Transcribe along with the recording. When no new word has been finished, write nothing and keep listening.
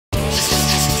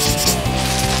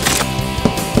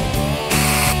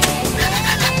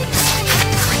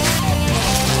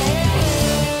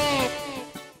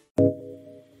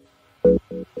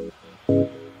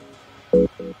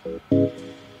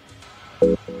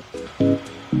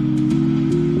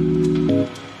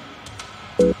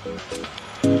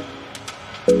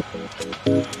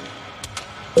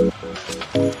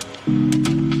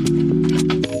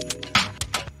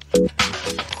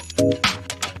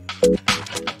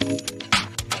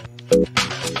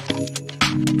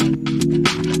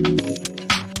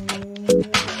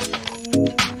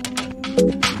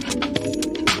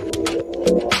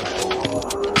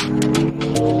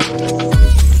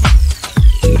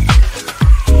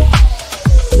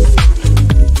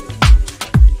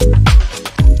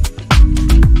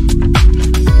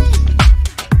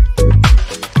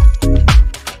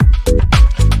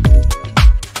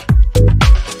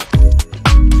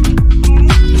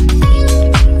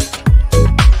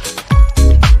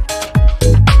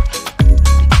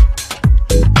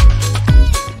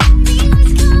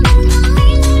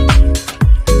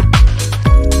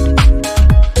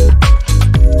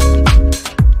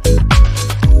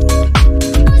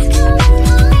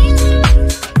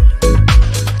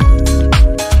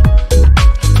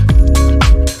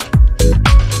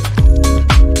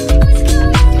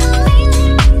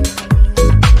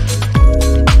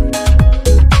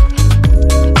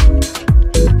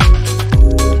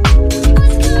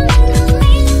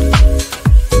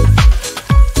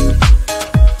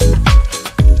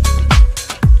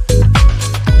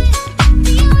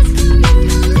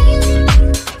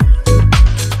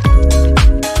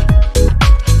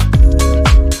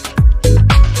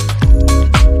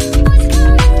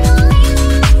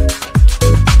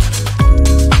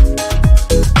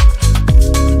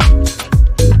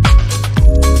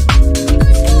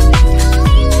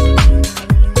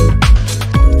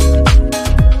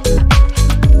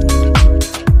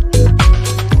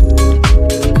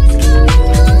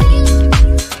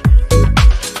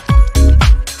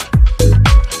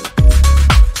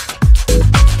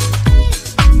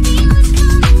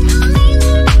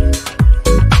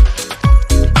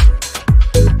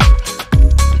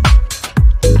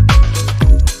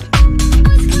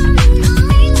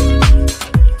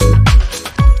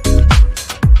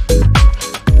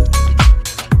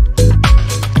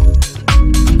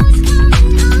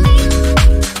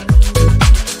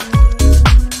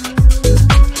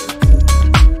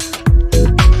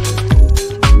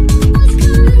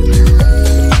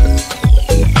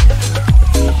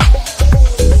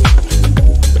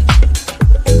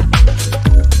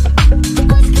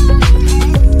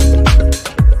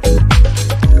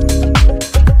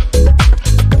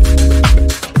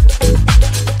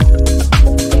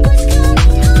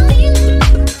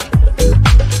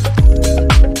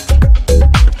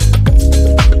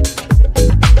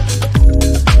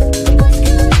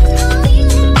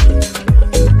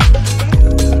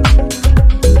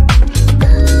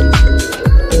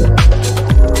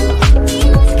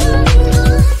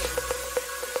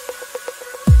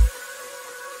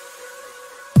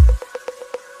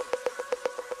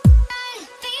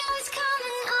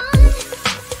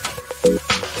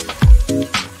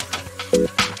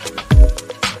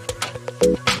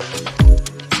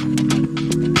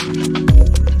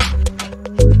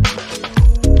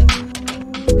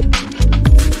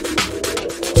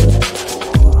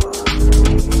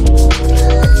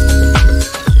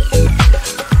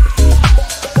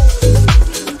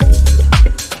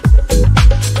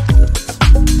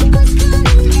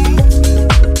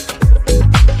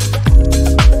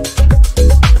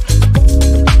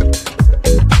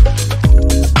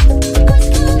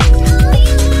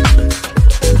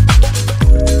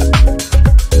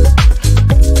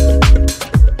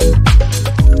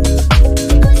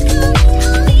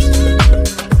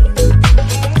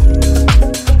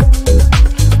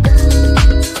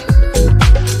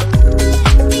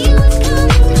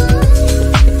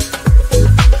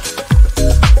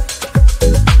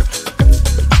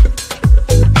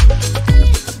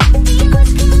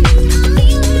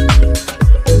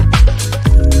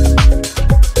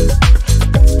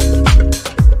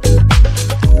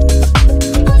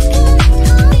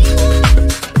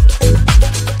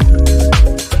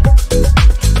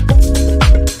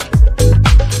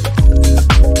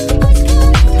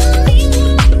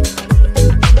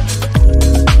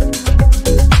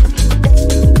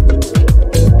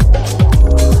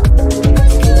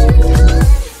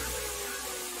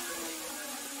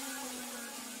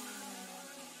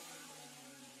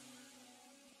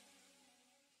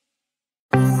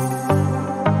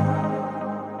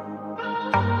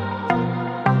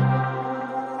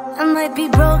might be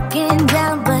broken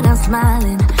down, but I'm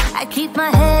smiling. I keep my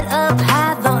head up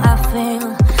high, though I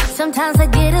fail. Sometimes I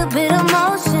get a bit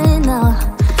emotional,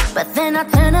 but then I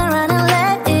turn around and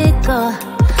let it go.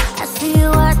 I see you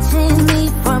watching me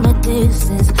from a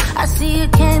distance. I see you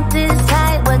can't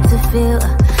decide what to feel,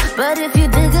 but if you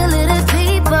dig a little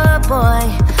deeper, boy,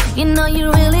 you know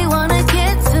you really wanna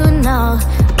get to know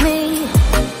me.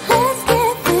 Let's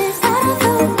get this out of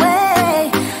the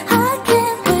way. I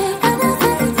can't wait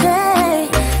another day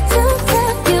to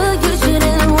tell you you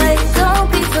shouldn't wait. Don't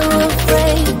be so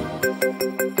afraid.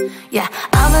 Yeah,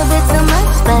 I'm a bit too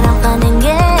much, but I'm fun and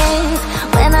games.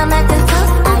 When I'm acting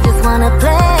tough, I just wanna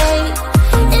play.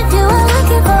 If you are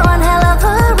looking for one hell of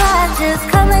a ride, just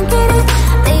come and get it.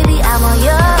 Baby, I'm all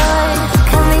yours.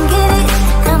 Come and get it,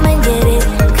 come and get it,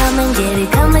 come and get it,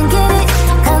 come and get it,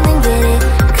 come and get it,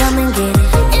 come and get it.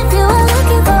 If you are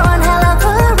looking for one hell of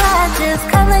a ride, just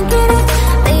come and get it.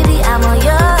 Baby, I'm all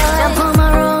yours. Jump on my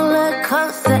roller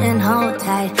coaster and hold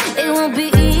tight. It won't be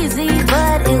easy,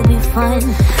 but it'll be fun.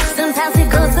 Sometimes it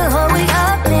goes the whole way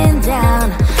up and down.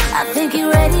 I think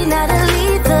you're ready now to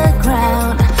leave the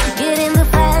ground. Get in the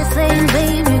fast lane,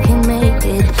 babe, you can make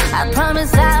it. I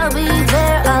promise I'll be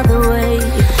there all the way.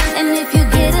 And if you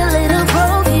get a little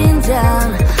broken down,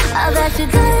 all that you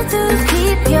gotta do is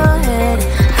keep your head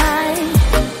high.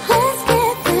 Let's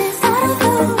get this out of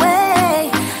the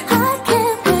way. I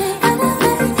can't wait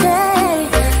another day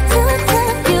to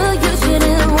tell you you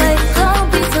shouldn't wait. Don't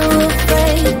be so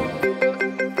afraid.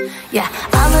 Yeah,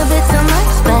 I'm a bit too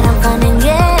much, but I'm fun and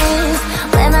games.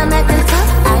 When I'm acting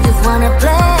tough, I just wanna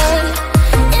play.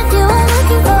 If you are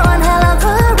looking for one hell of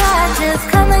a ride, just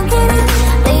come and get it.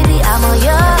 Baby, I'm all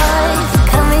yours.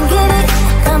 Come and get it,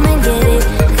 come and get it,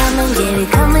 come and get it,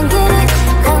 come and get it,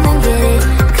 come and get it,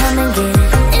 come and get it.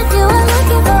 If you are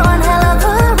looking for one hell of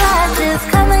a ride, just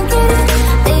come and get it.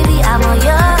 Baby, I'm all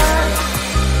yours.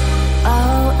 Oh,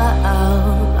 oh, oh,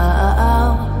 oh, oh,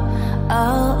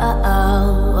 oh, oh, oh,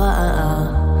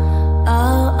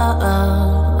 oh, oh,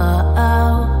 oh, oh, oh,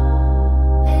 oh.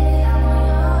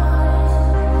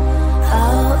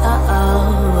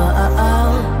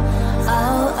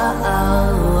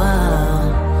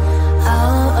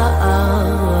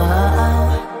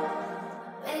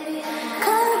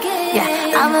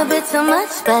 I'm a bit too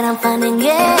much, but I'm fun and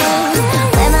games.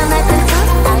 When I'm acting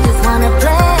tough, I just wanna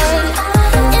play.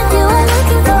 If you are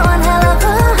looking for one hell of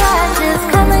a ride, just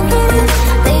come and get it.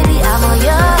 Baby, I'm all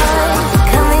yours.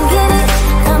 Come and get it,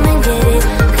 come and get it,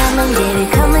 come and get it,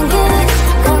 come and get it,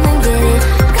 come and get it,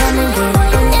 come and get it.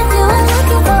 If you are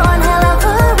looking for one hell of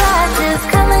a ride, just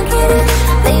come and get it.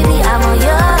 Baby, I'm all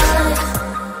yours.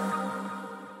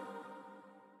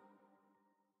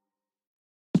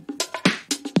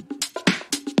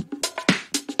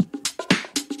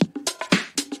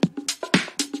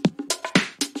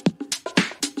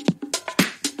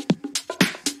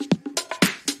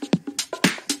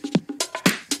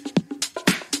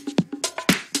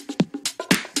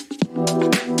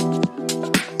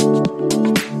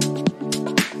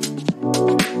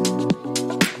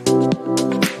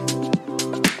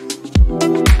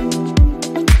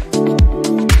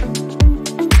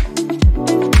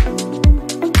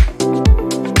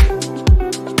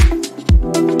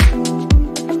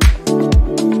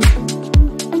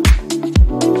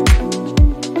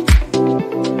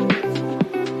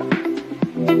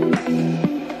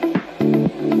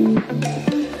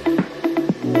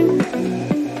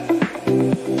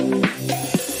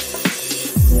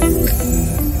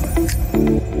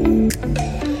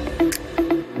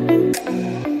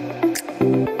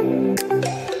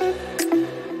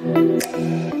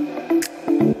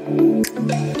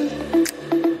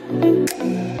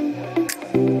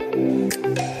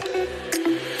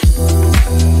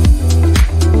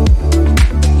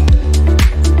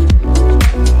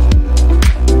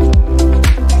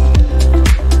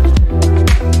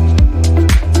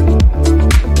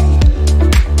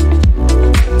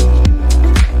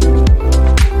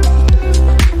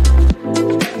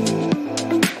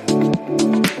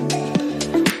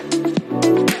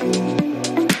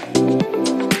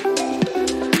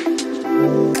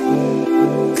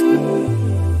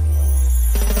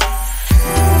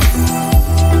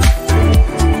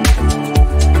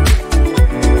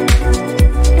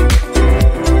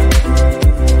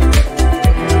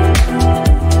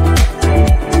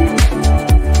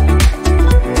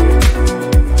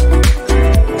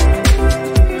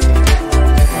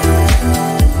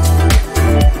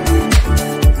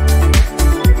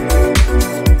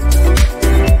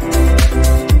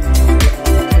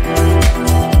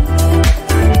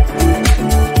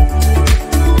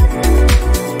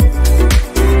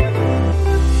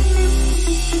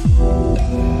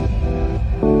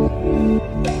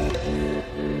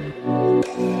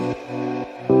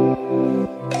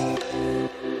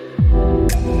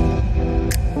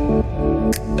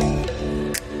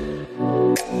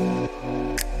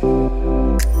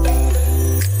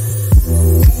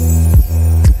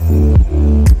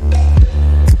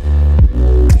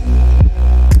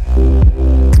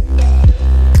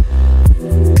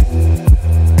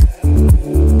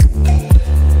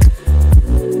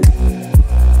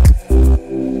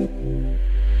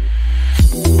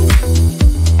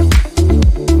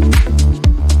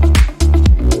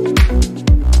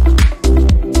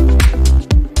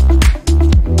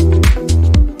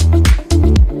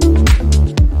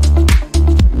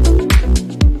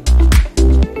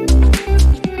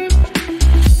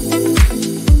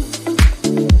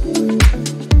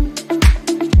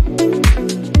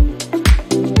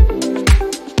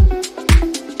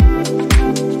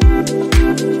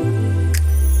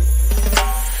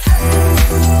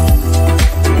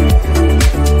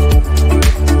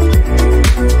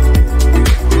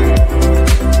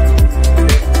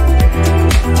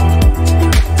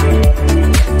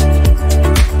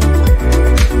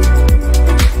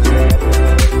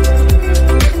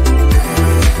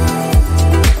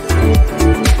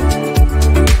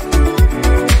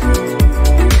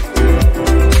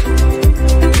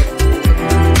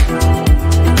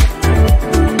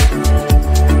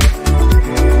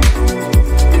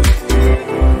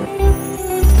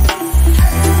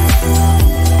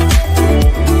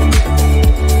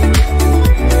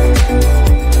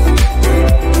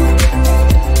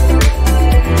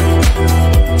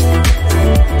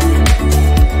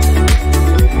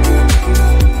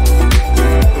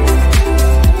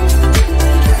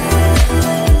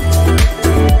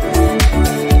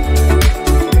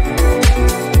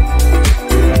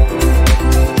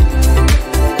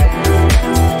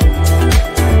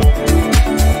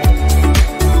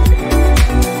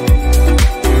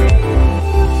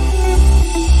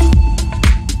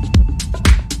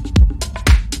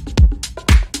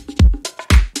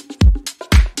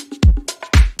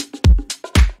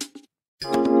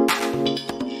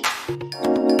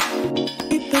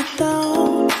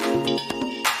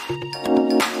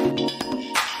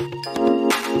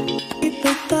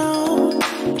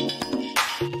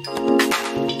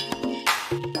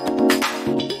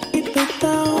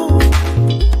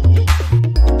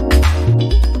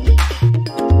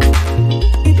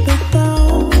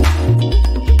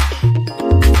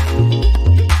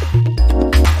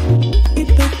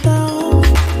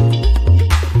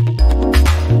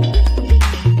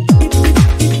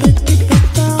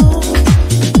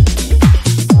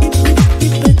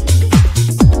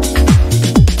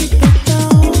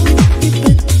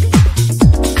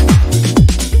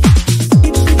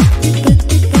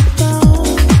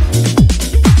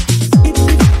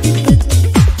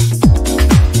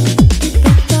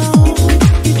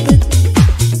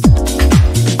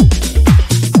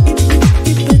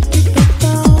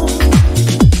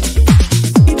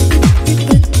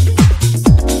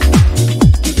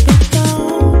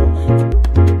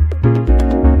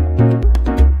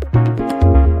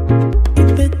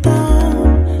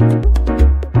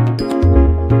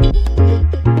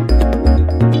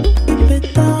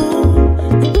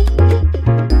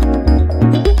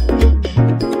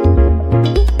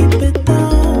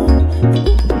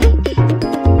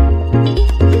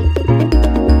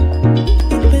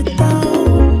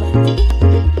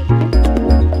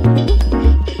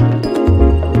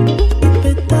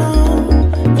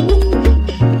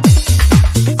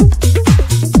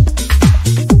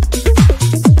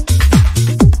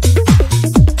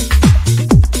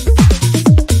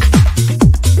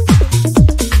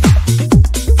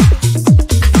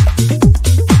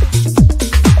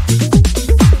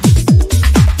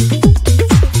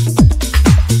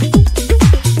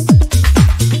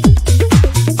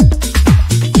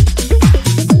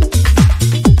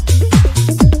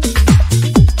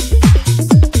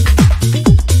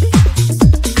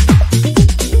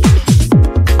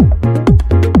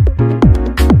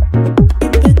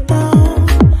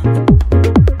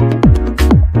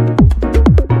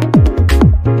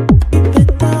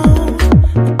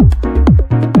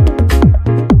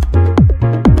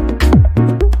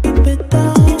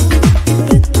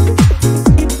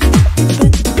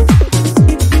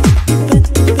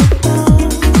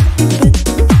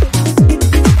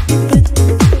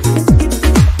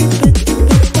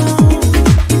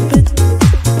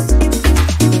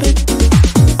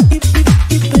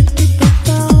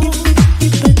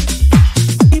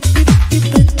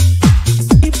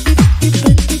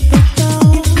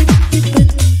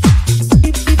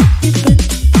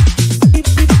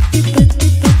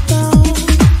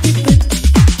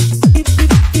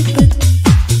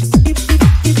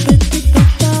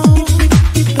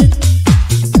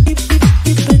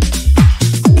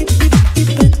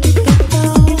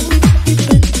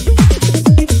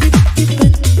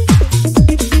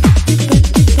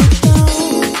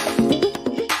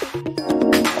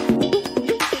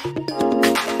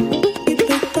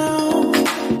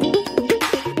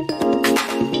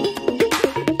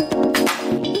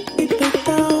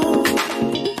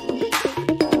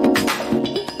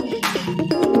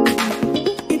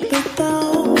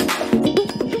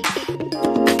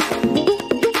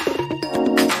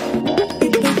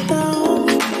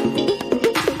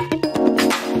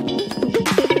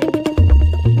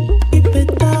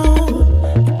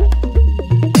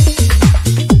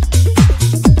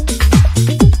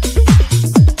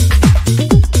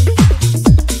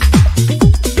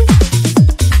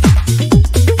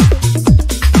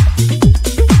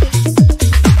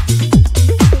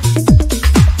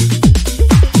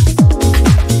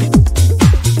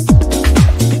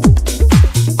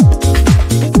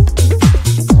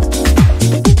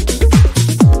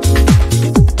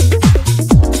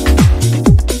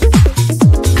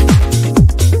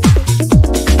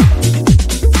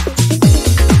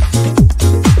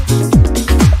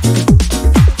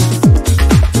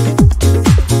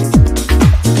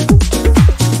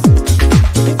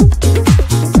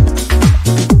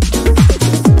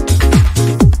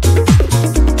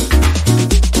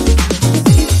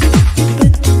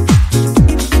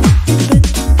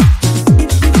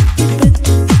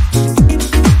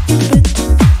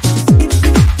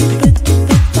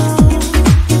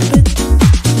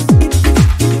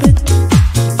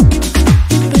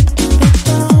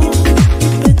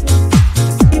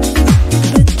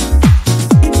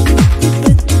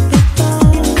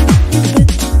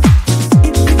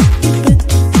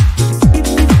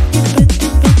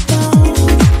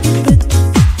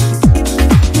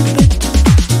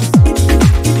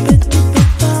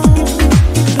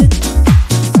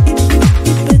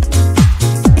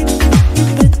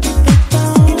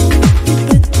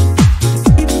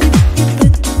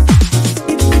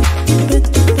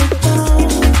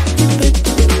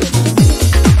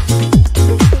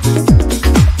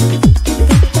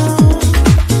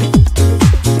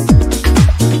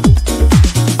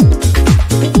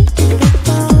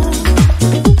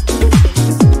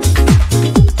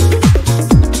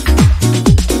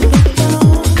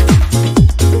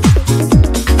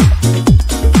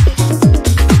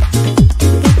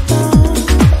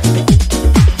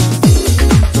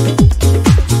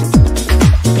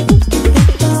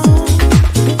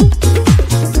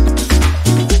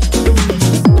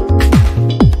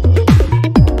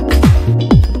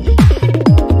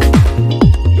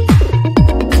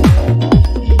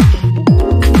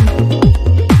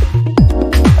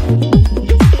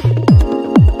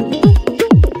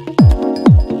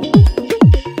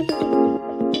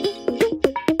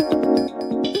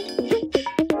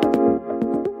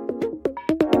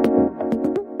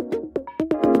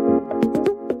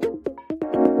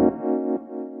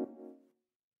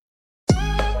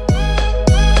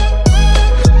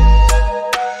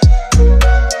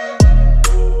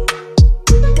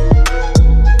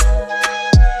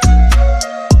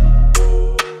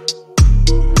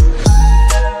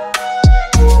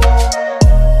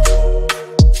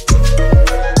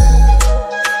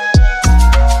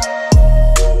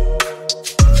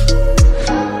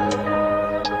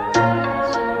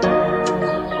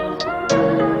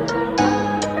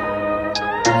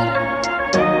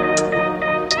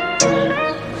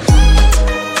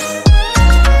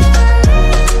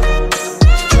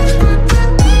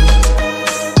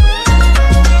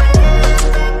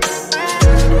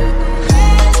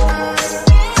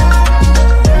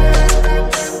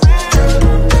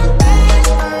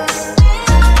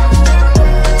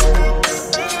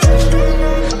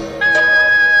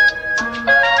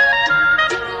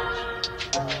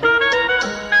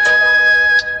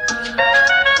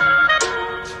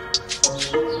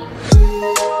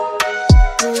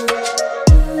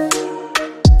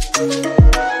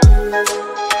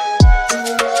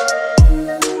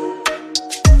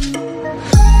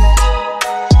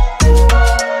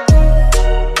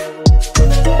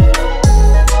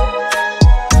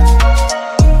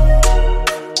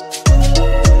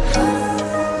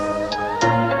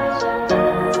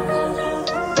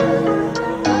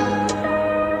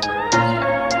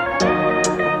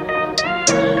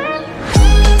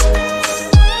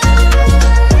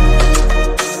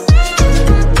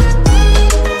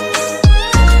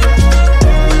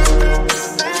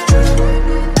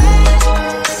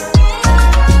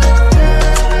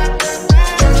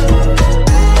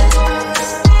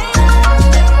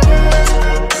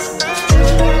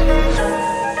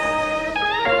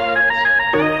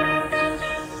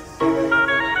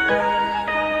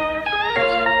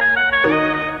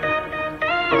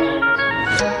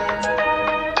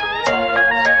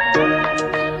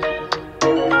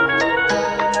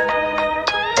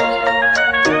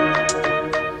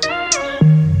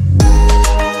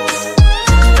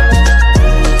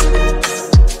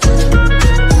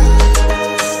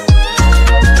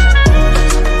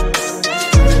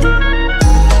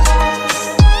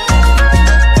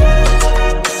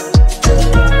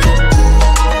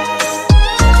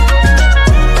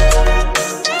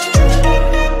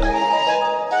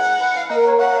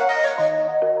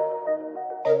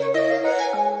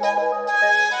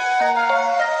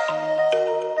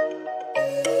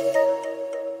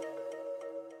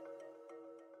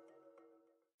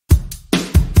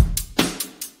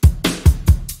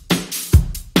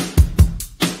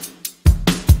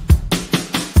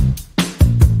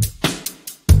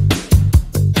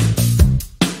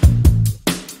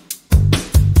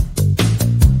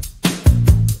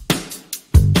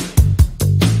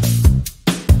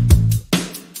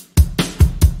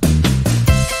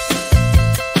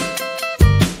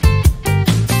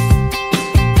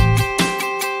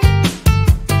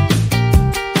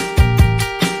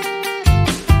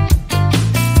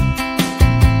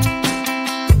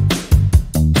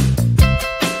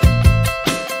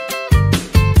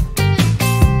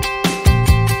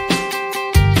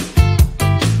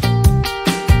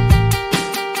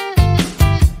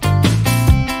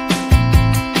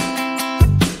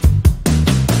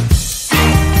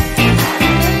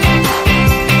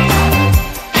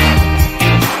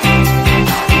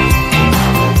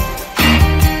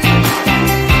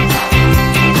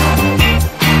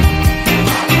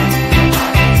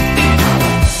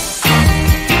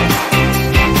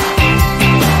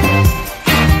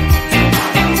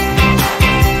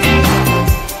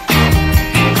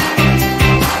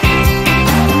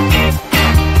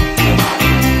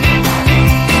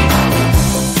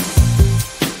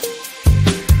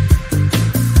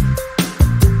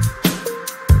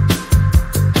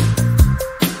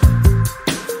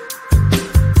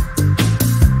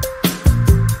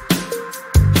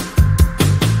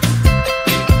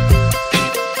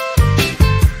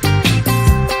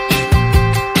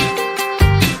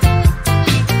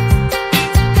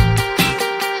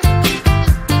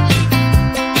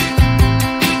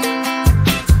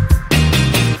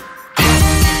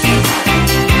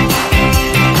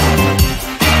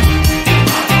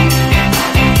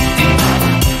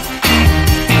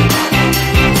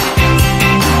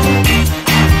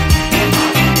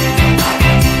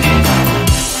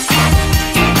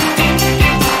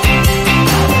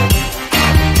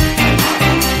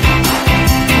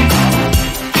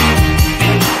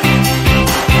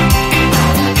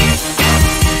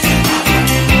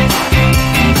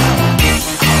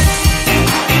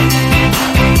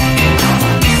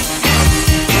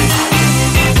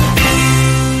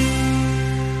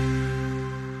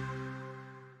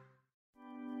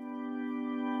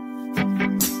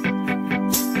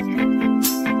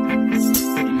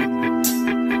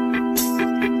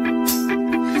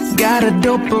 Got a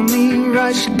dopamine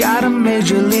rush, got a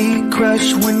major league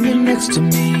crush when you're next to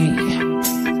me.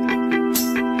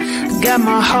 Got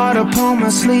my heart upon my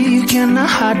sleeve, can I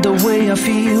hide the way I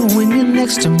feel when you're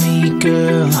next to me,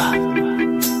 girl? Got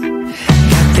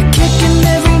the kick in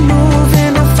every move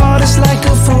and I fall just like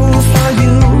a fool for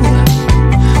you,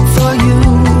 for you.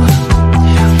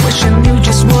 Wish I knew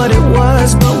just what it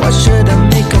was, but why should I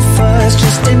make a fuss?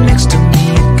 Just stay next to me,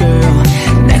 girl,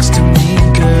 next to me,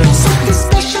 girl. Something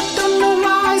special, don't know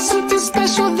why, something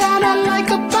special that I like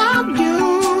about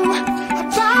you,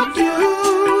 about you.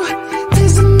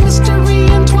 There's a mystery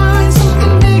entwined,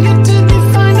 something bigger to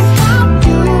define about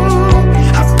you,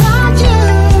 about you.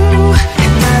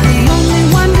 Am I the only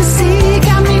one to see?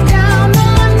 Got me down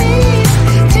on my knees,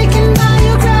 taken by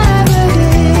your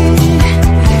gravity.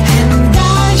 And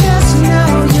I just know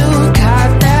you got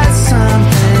that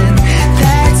something,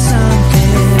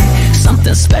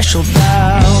 something special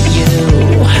about you.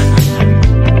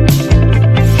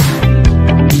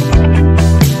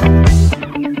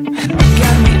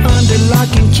 Got me under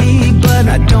lock and key, but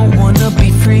I don't wanna be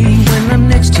free when I'm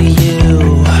next to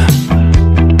you.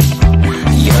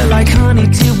 You're like honey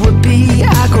to a bee,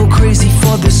 I go crazy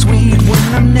for the sweet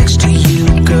when I'm next to you,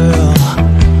 girl.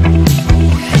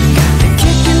 Got the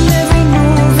kick in every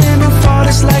move and I fall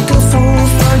just like a fool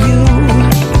for you,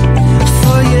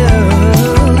 for you.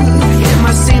 It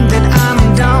might seem that I'm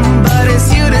dumb, but it's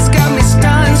you that's got me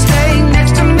stunned. Stay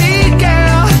next to me,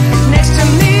 girl, next to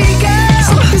me, girl.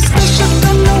 Something special,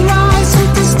 don't know why,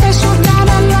 something special that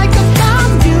I like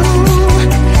about you,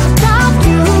 about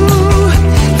you.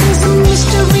 There's a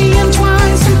mystery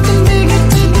entwined, something bigger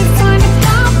to define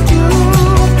about you,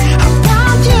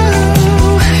 about you.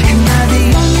 Am I the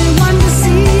only one to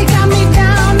see? Got me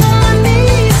down on my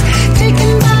knees,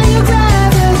 taken by your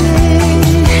gravity.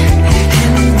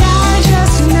 And I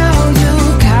just know you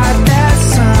got that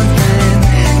something,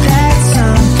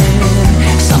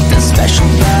 something special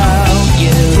about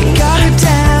you. You got it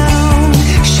down,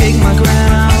 shake my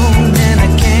ground, and I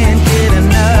can't get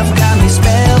enough, got me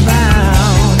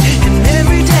spellbound. And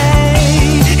every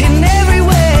day, in every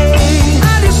way,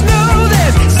 I just know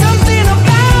there's something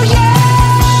about you.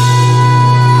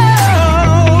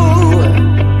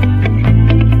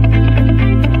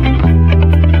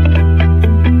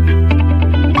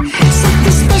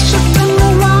 Something special, don't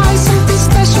know why, something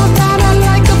special that I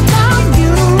like about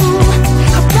you,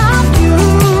 about you.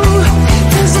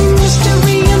 There's a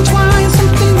mystery entwined,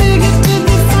 something bigger to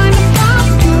define about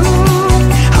you,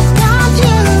 about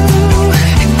you.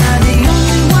 Am I the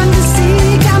only one to see?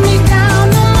 Got me down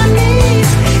on my knees,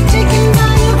 taken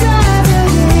by your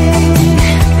gravity.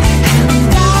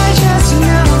 And I just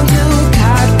know you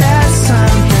got that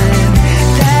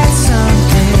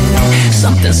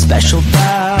something special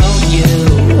about you.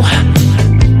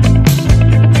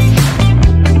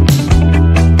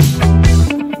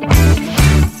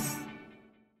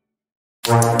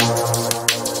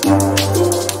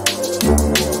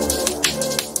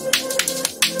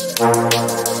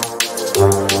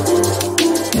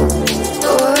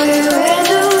 Where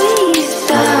do we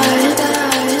start?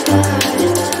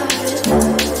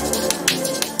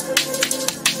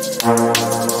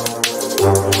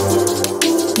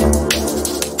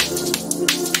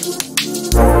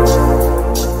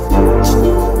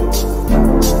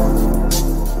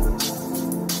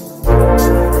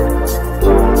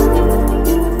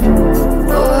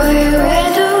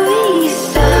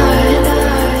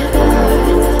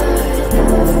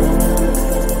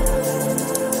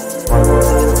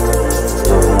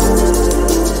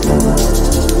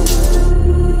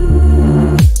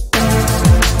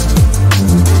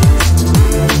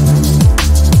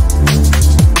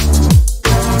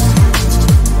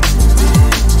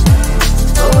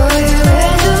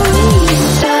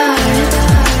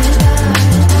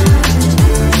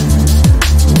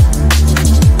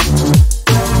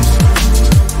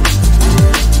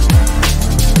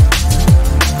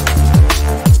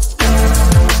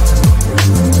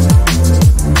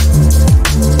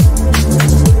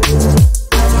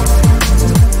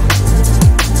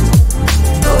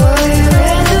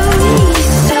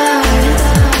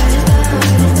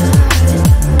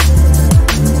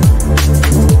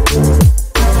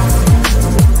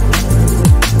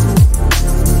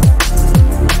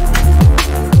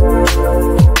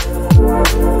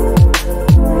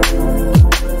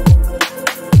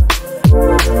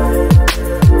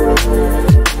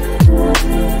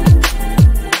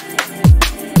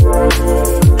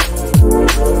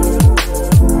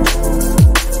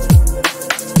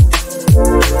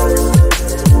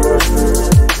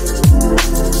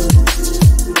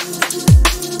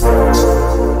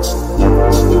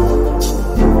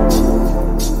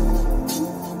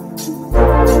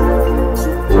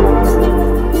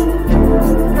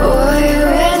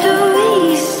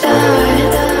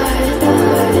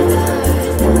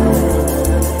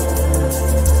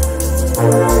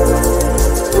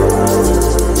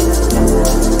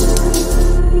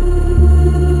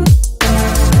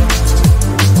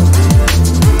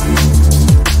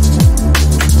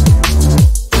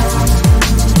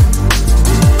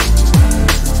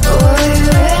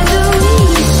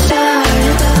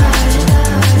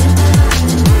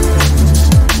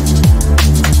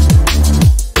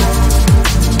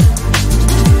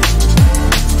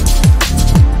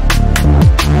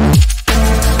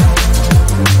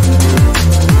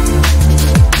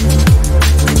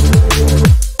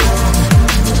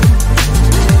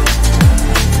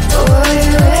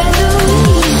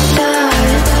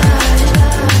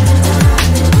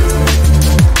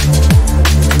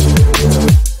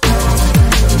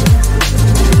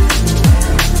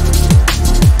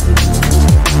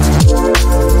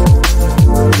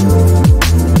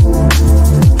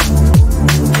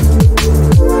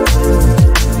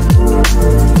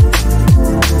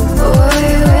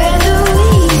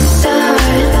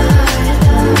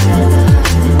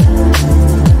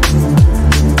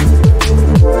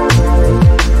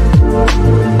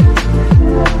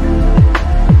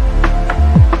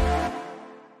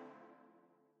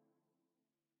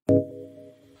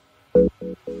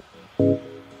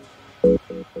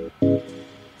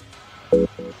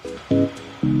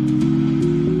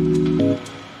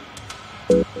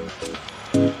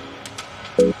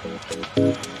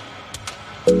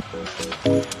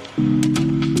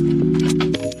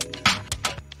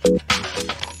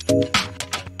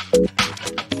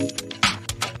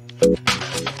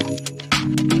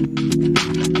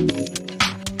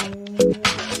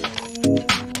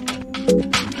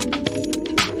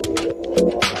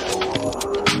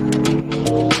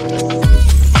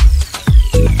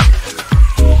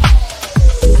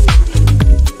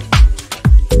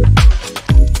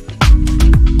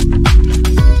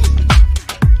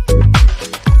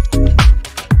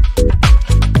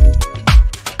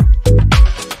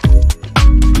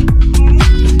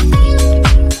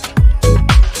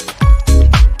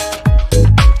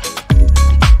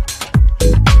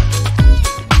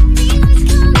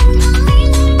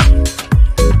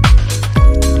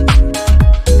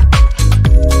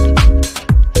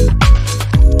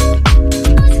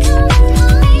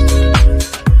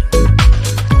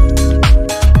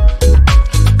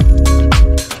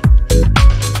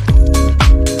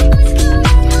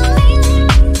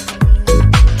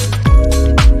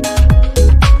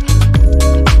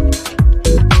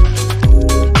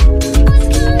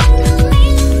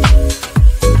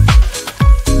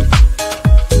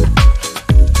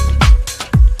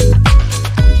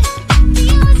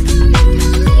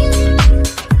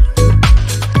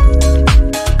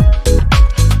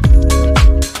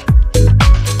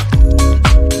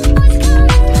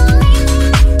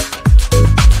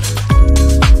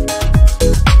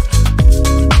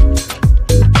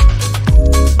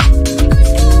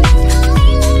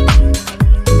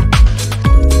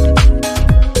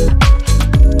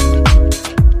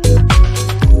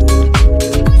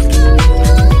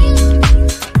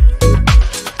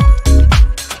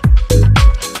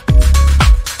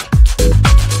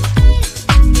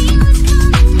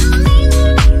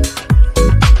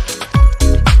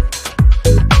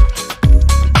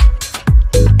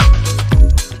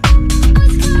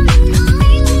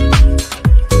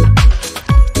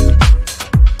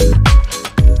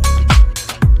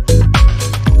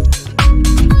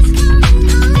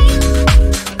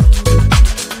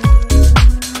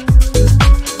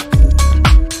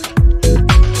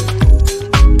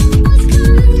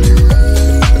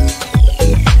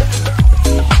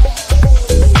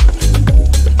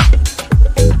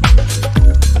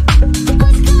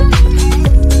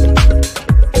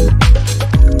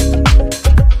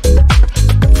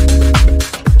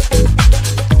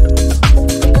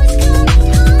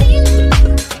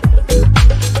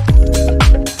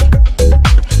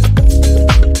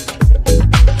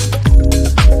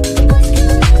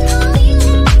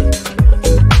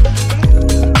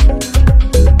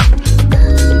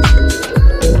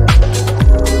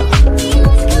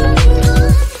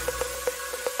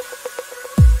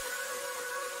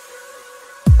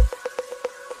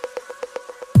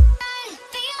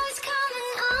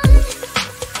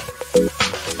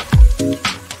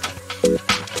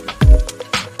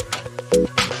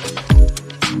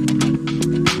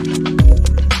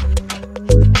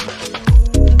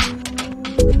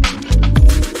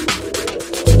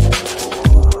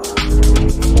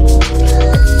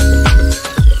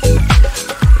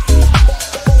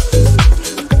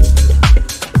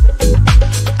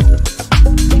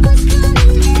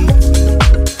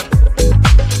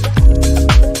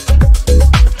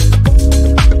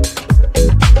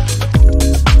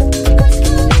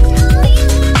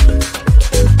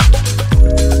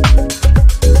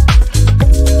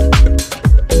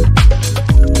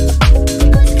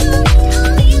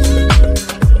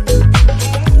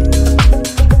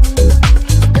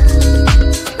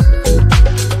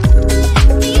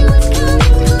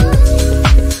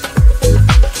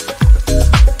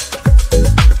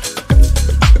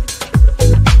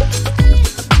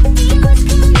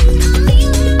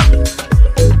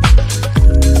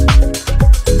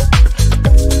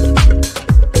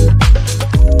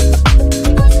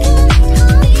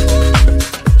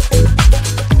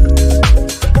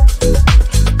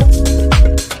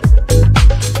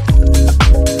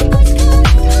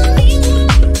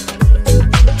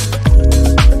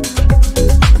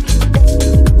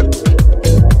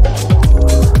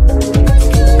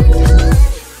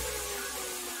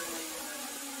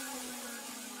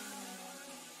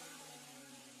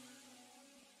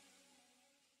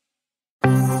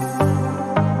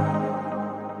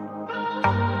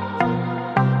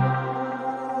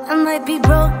 might be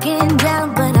broken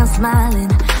down, but I'm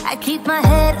smiling. I keep my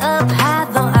head up high,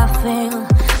 though I fail.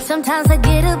 Sometimes I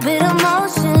get a bit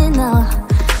emotional,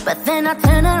 but then I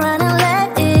turn around and let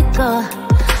it go.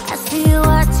 I see you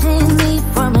watching me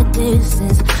from a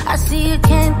distance. I see you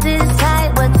can't decide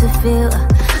what to feel,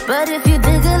 but if you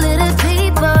dig a little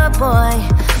deeper, boy,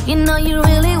 you know you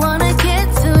really wanna get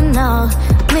to know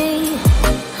me.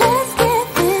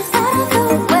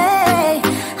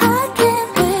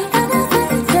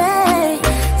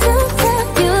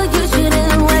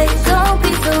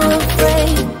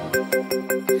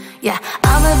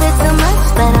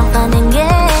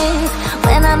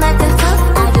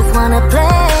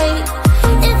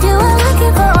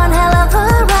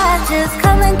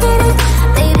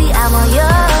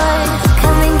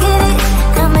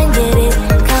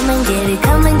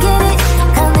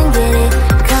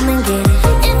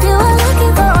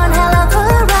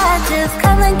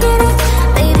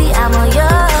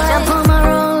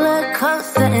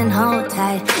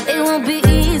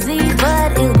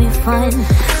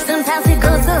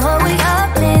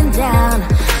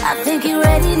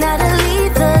 now to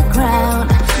leave the ground.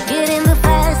 Get in the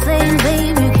fast lane,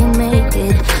 babe, you can make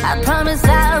it. I promise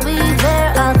I'll be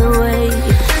there all the way.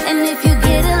 And if you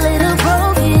get a little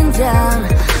broken down,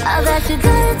 all that you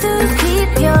gotta do is keep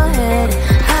your head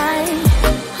high.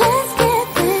 Let's get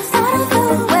this out of the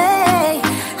way.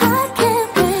 I can't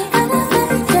wait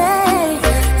another day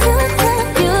to tell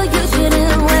you you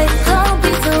shouldn't wait. Don't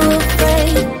be so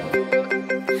afraid.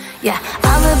 Yeah,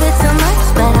 I'm a bit too much,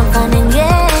 but I'm fun and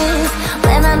games.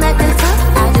 When I'm acting tough,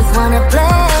 I just wanna play.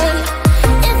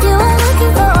 If you are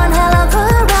looking for one hell of a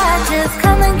ride, just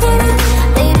come and get it.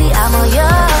 Baby, I'm all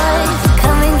yours.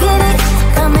 Come and get it,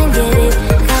 come and get it,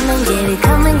 come and get it,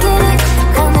 come and get it,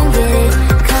 come and get it,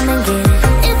 come and get it.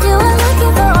 If you are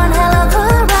looking for one hell of a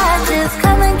ride, just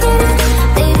come and get it.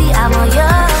 Baby, I'm all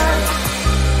yours.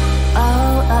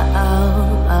 Oh, oh, oh,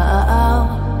 oh,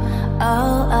 oh,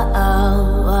 oh, oh, oh, oh,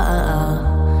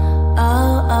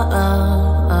 oh, oh, oh,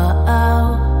 oh, oh.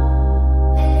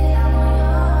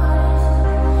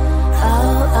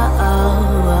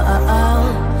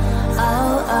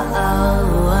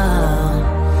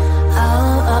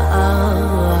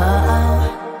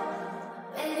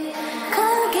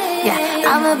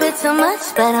 I'm a bit too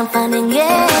much, but I'm fun and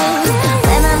games.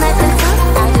 When I'm acting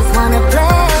tough, I just wanna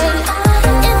play.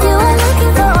 If you are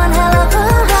looking for one hell of a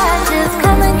ride, just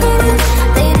come and get it.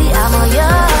 Baby, I'm all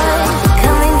yours.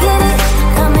 Come and get it,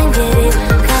 come and get it,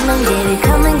 come and get it,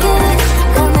 come and get it,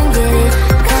 come and get it,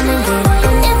 come and get it.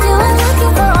 If you are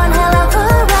looking for one hell of a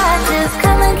ride, just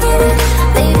come and get it.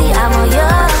 Baby, I'm all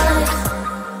yours.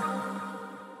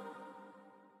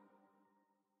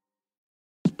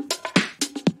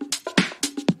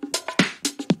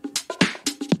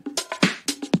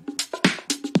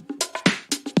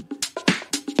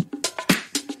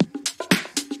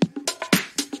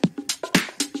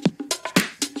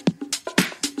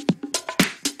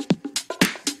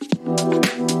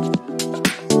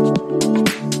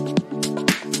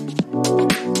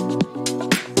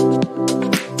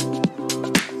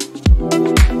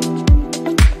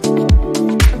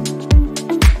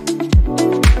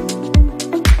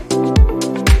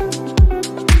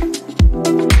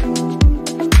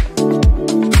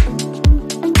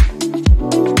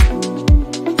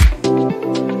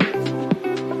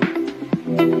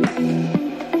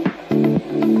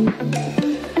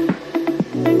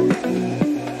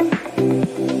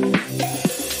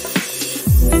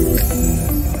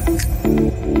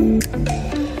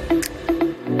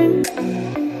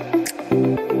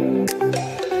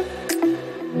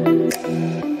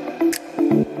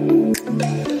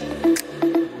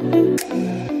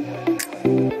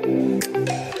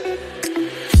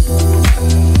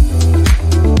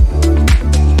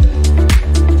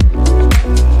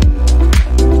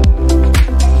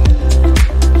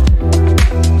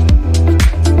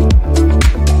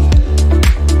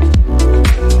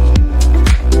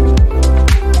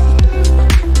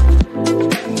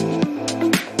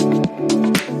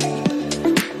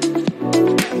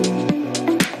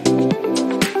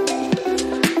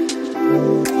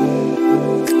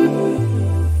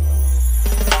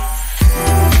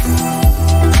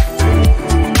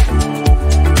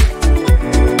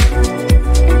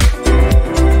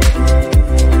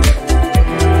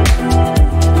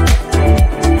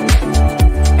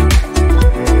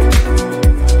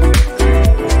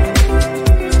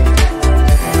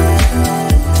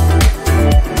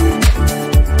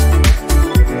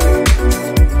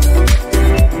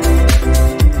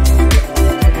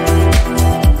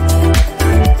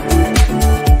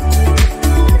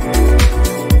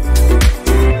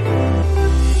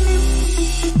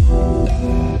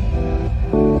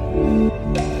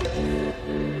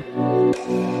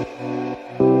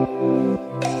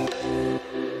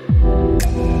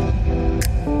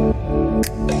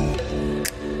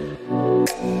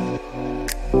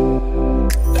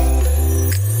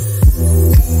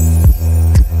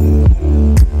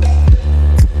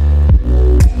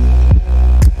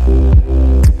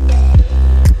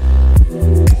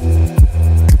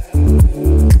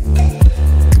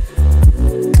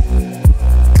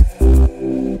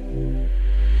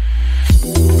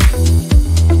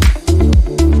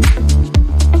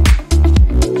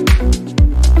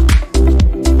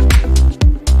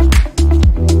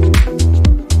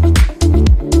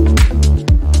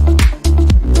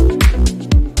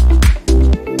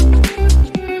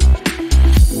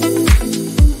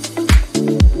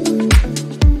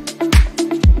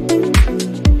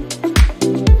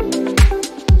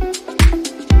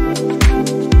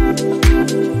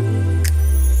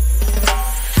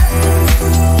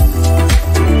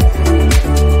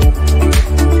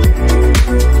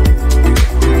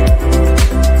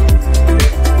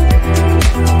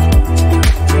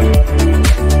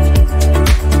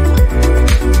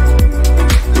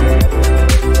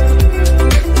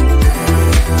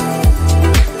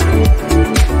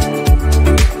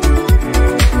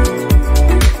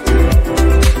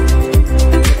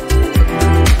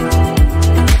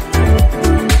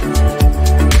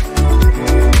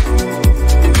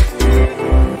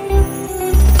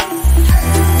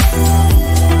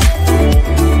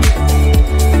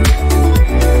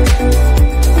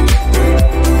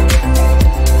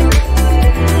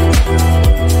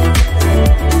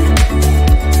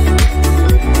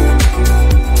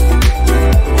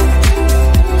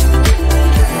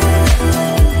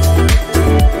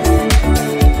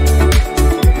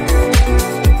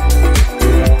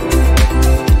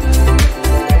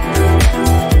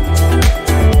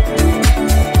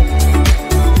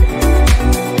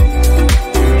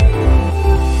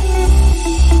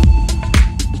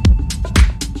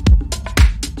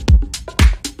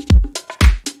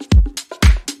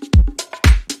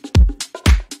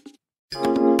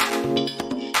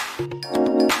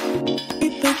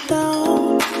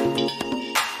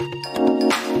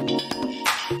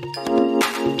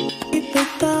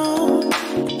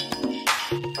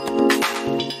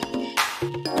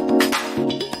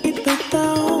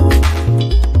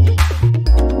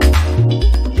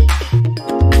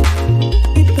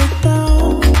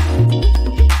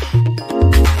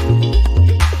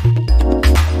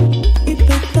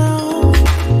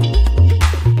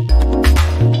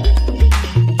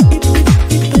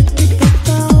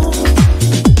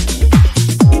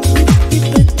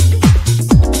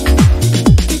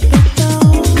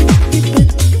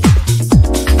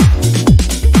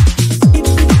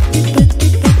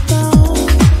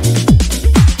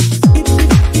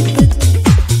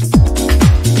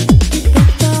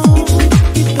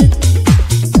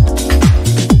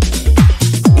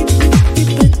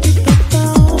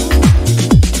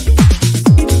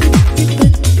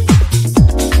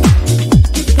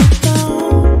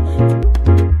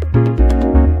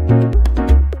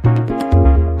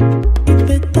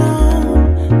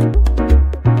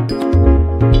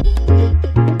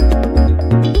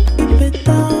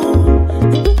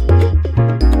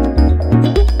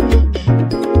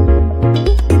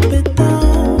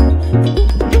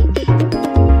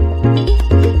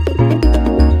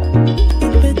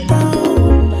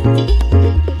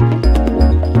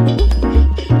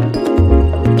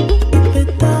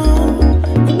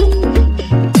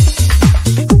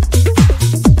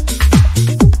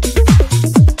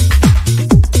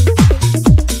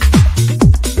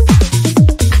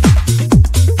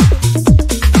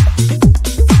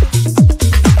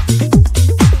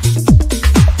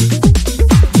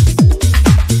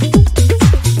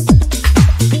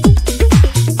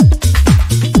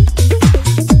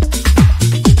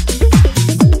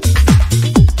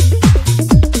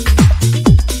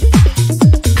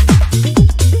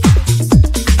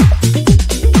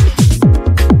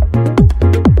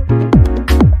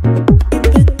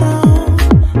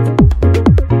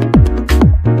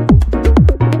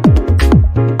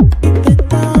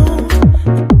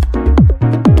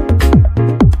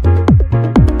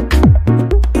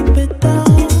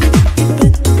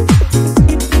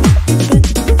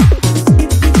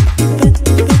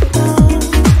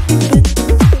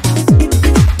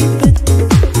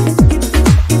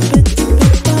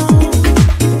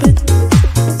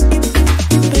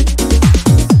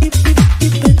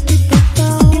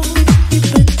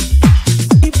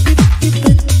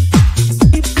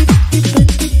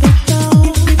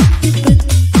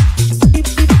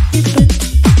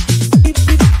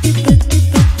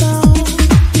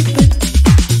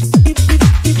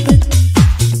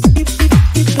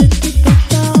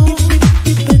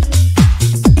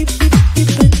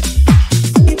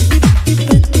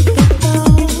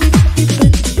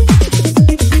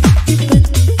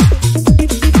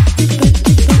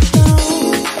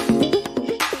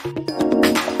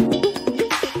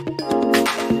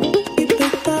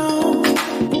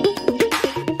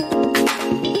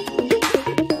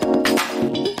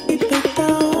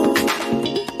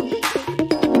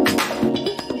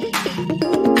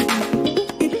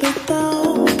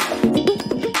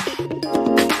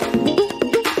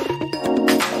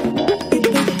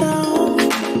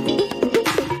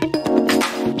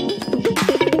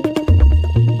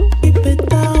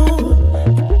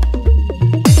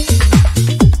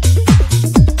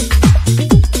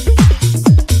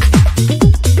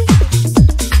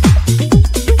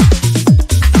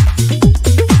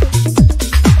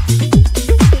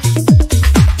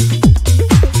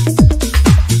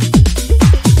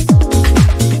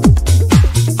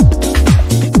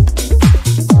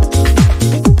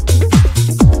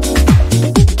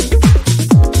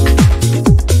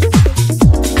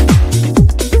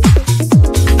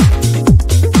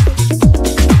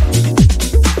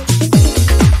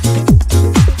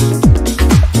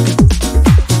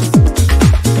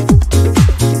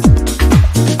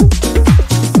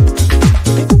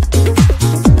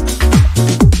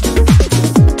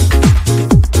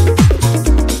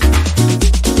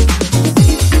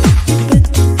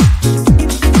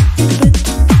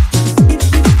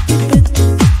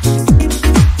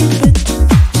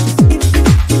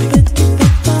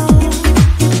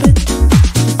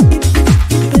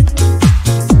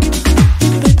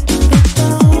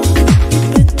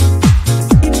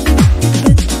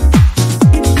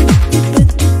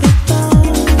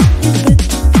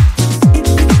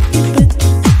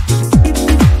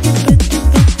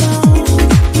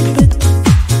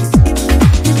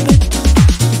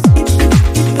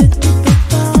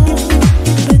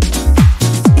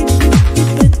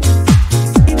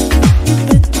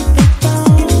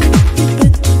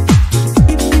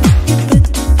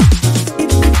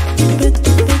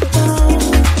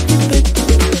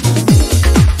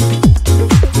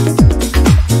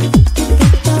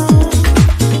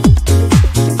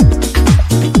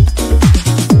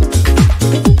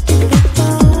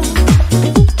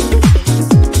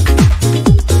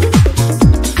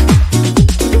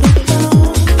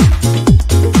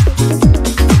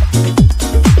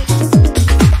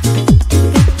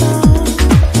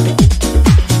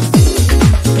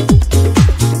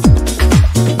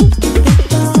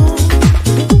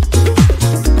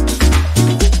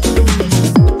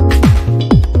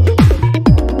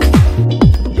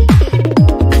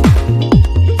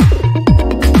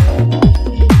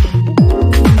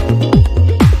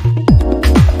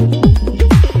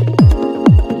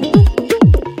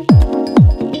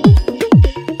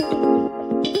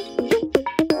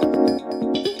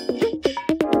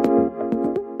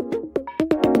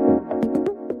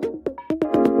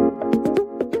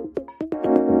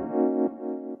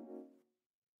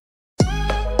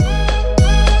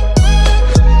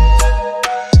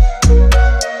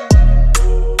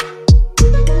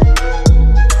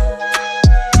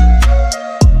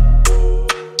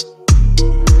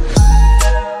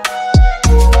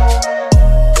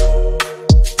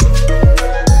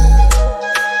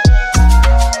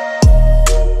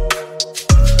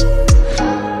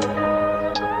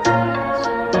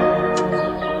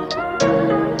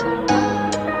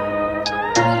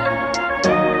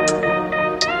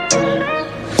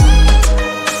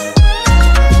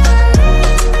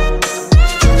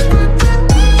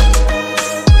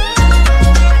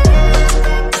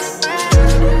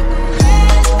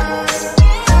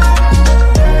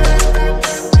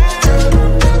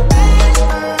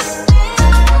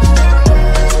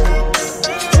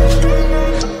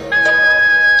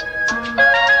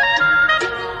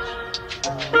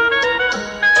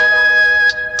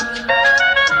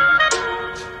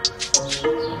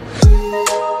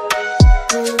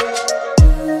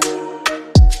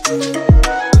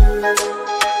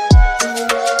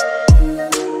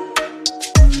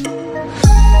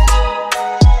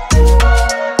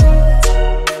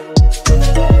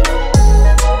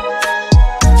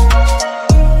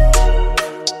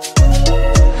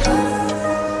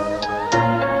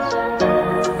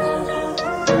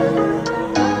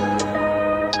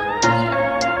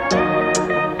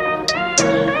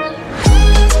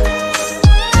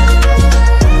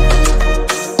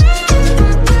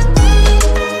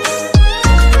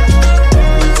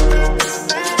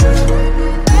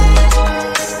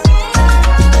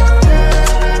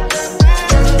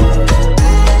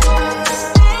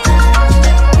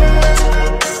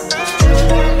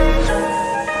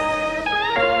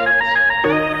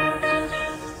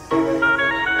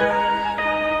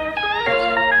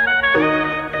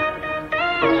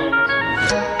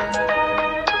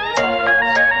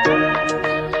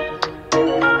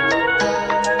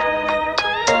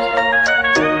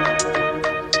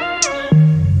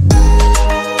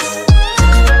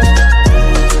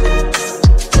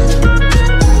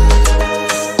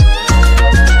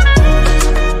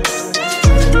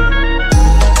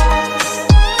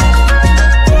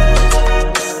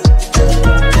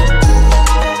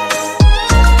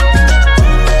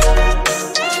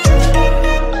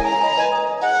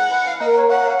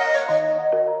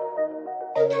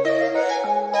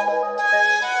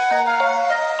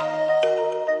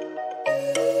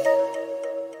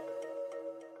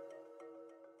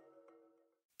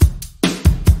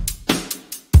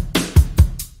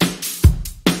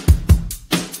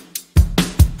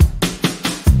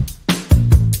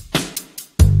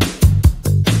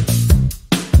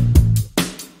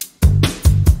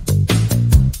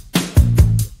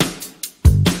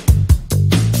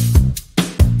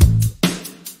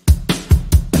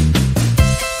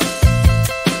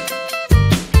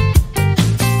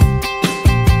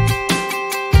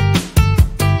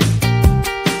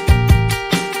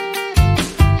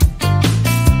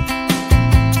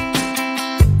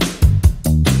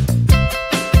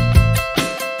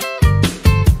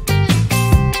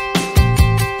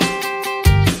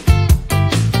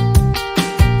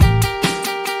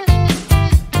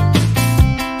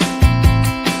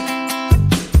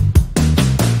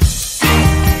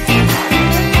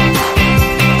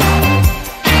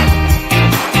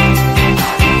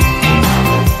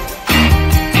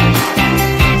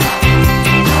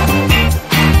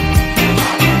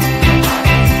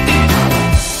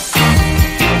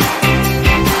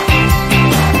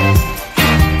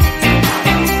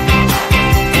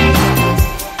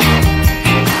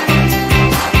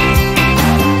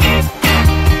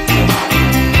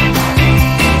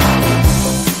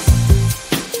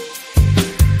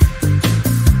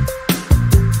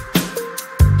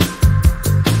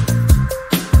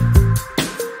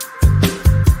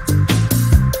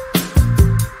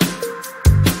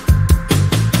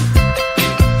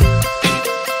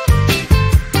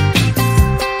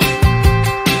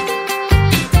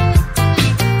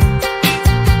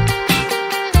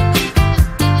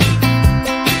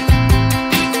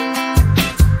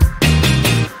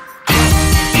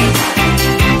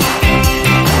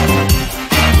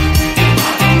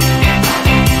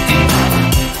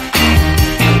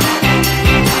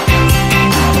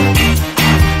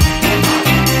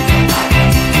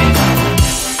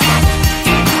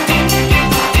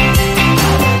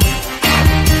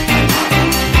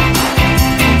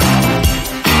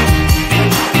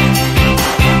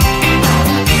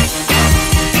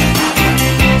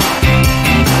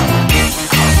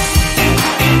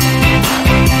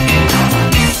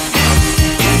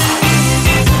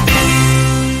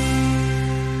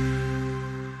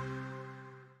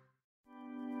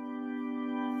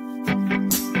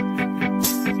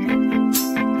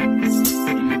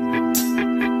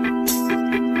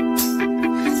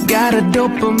 Got a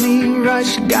dopamine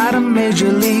rush, got a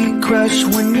major league crush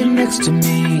when you're next to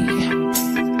me.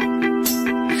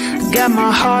 Got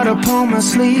my heart upon my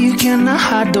sleeve, cannot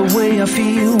hide the way I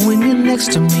feel when you're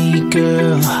next to me,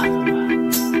 girl.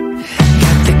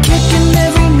 Got the kick in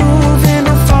every move and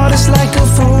I fought it's like a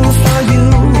fool for you,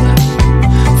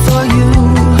 for you.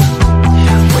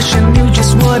 Wish I knew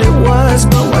just what it was,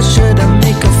 but why should I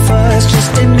make a fuss? Just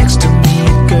stay next to me,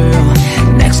 girl,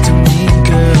 next to me,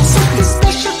 girl. Something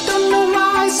special, don't know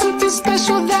why, something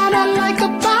special that I like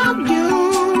about you,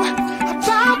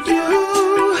 about you.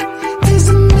 There's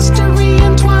a mystery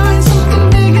entwined, something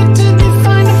bigger to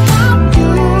define about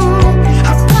you,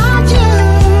 about you.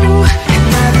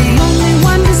 Am I the only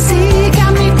one to see?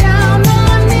 Got me down on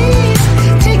my knees,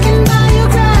 taken by your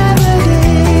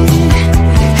gravity.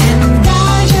 And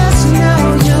I just know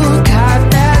you got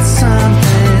that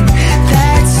something,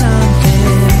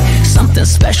 something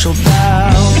special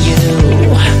about you.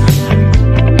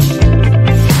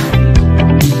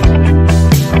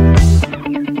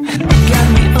 Got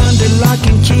me under lock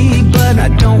and key, but I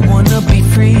don't wanna be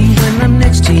free when I'm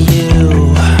next to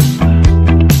you.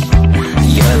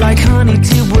 You're like honey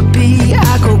to a bee,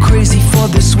 I go crazy for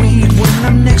the sweet when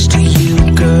I'm next to you,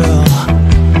 girl.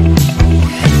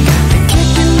 Got the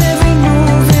kick in every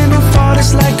move and I fought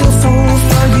it's like a fool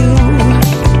for you,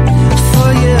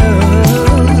 for you.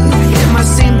 It might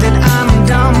seem that I'm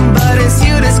dumb, but it's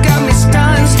you that's got me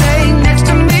stunned. Stay next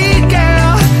to me,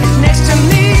 girl, next to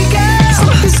me, girl.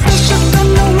 Something special,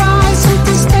 don't know why,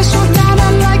 something special that I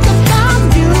like about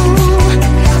you,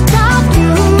 about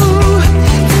you.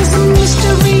 There's a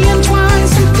mystery entwined,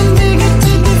 something bigger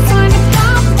to define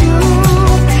about you,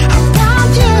 about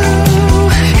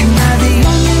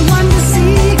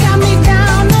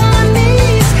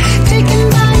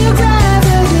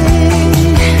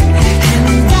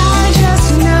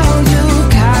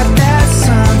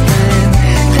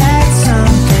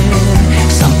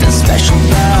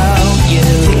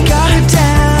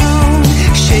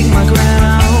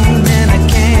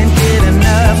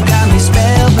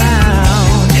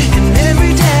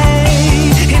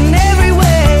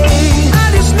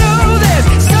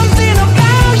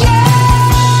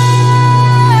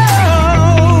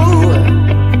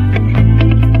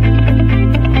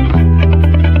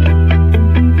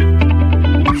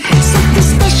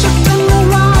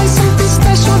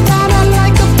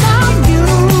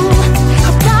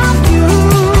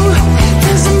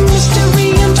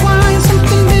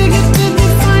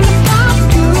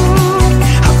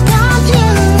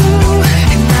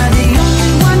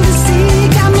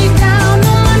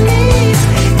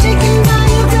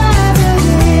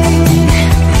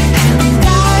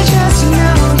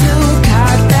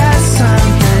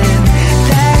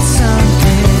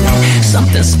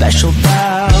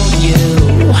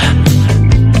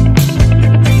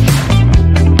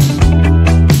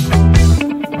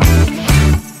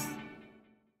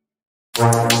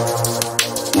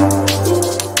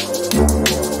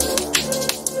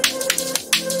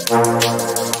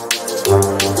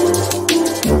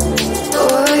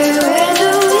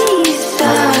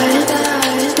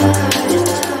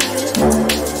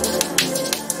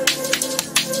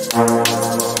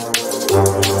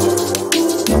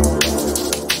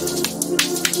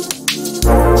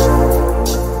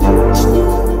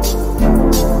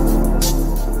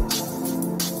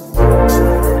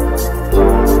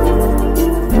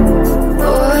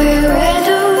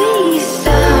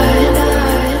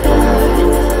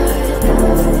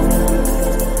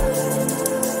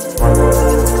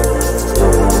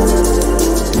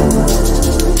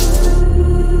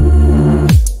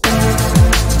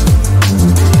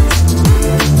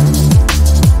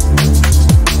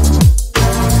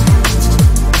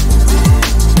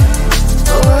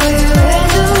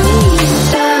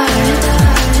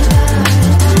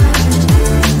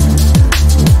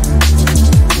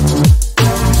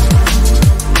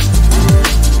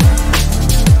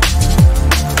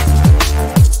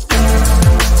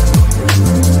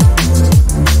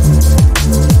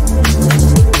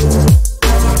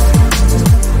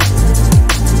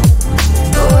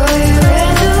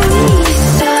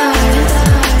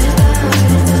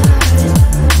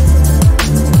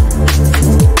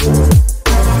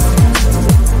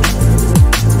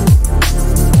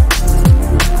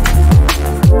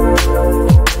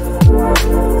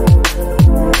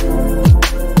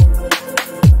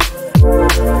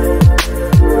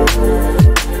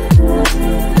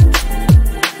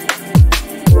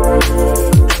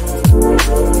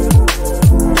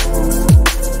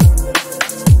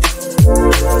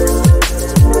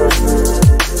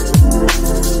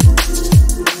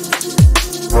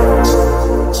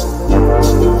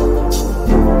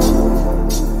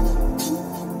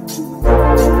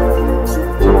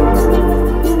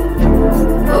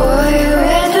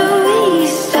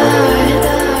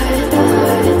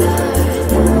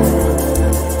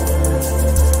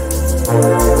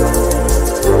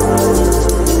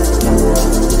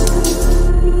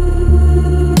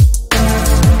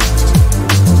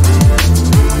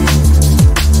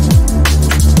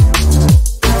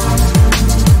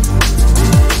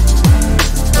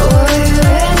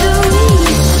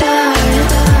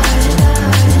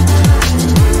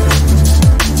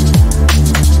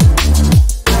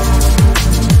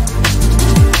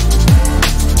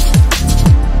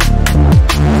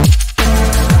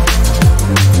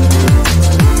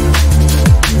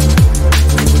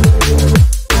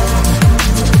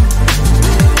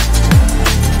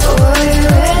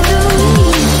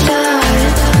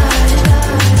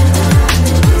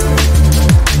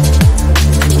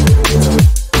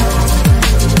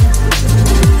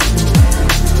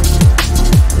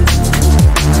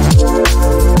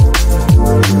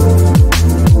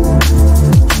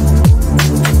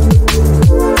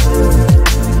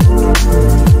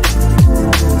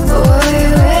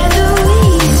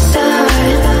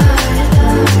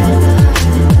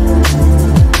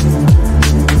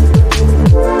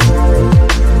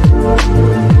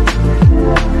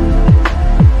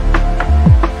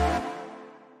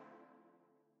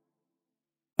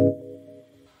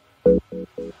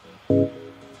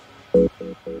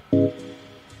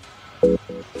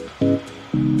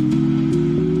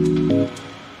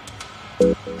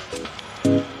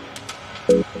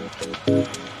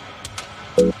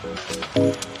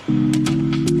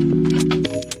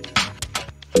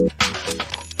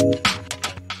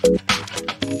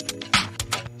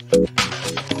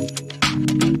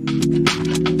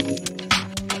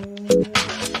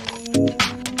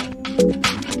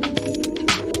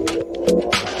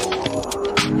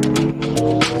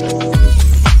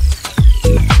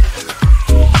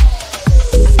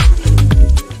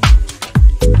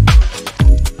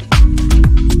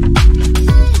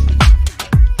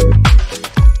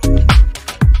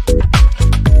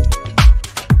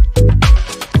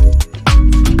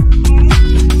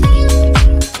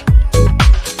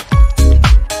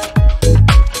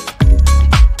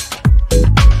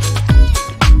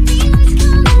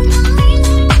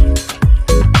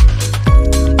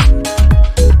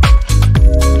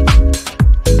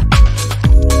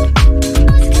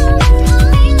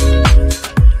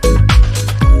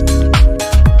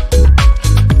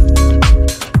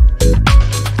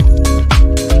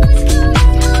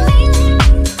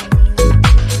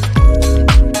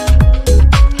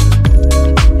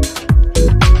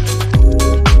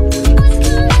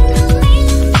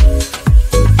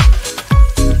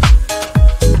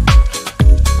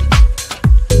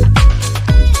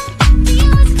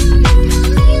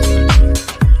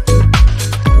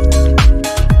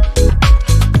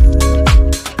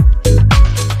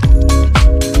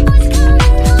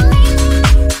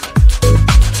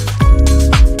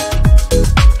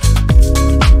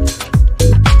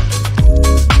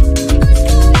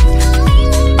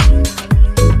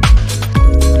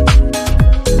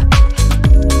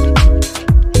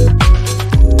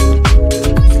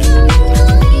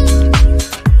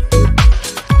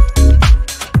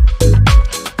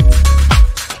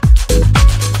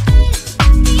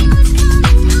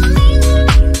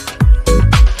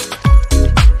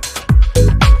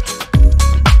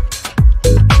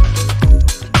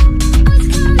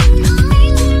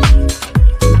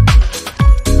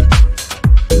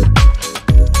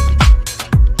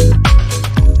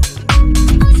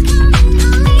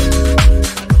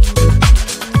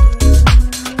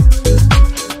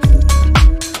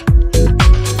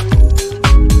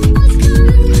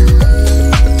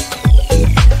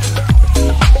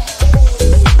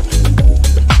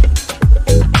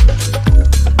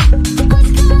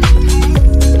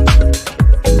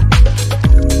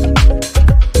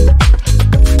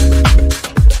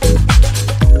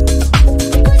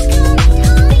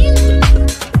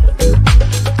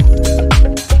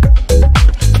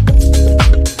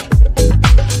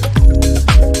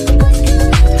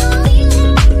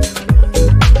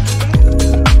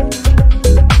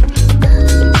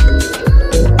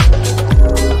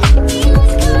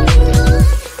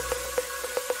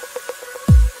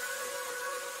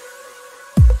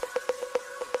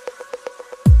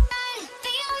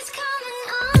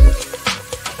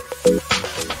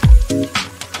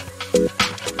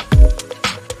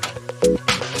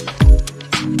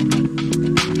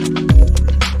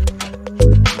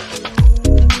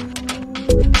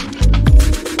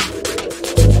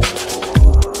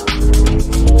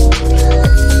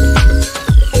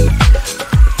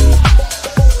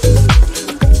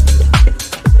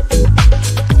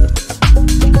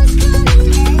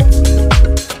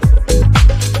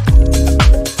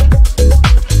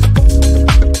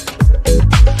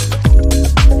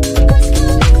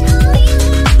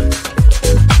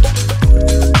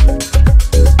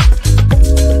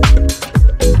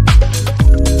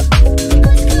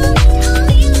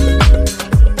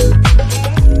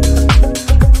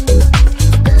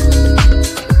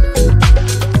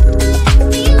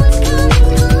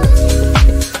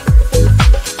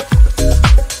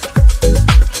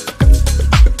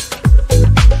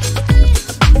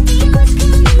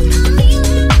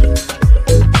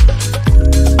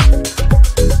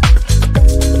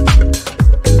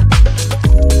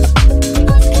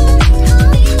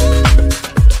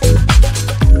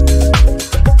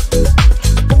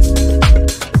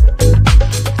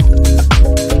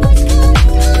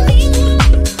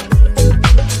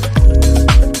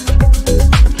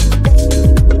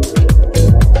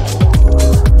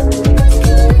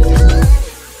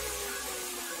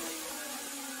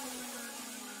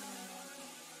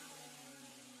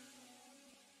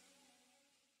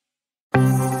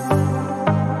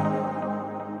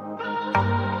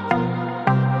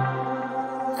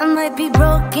might be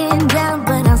broken down,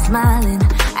 but I'm smiling.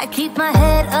 I keep my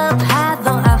head up high,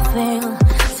 though I fail.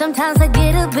 Sometimes I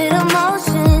get a bit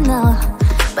emotional,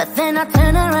 but then I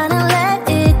turn around and let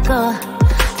it go.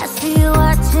 I see you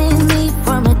watching me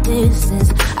from a distance.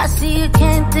 I see you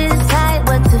can't decide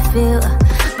what to feel,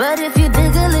 but if you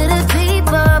dig a little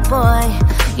deeper, boy,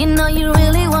 you know you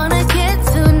really wanna get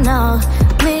to know.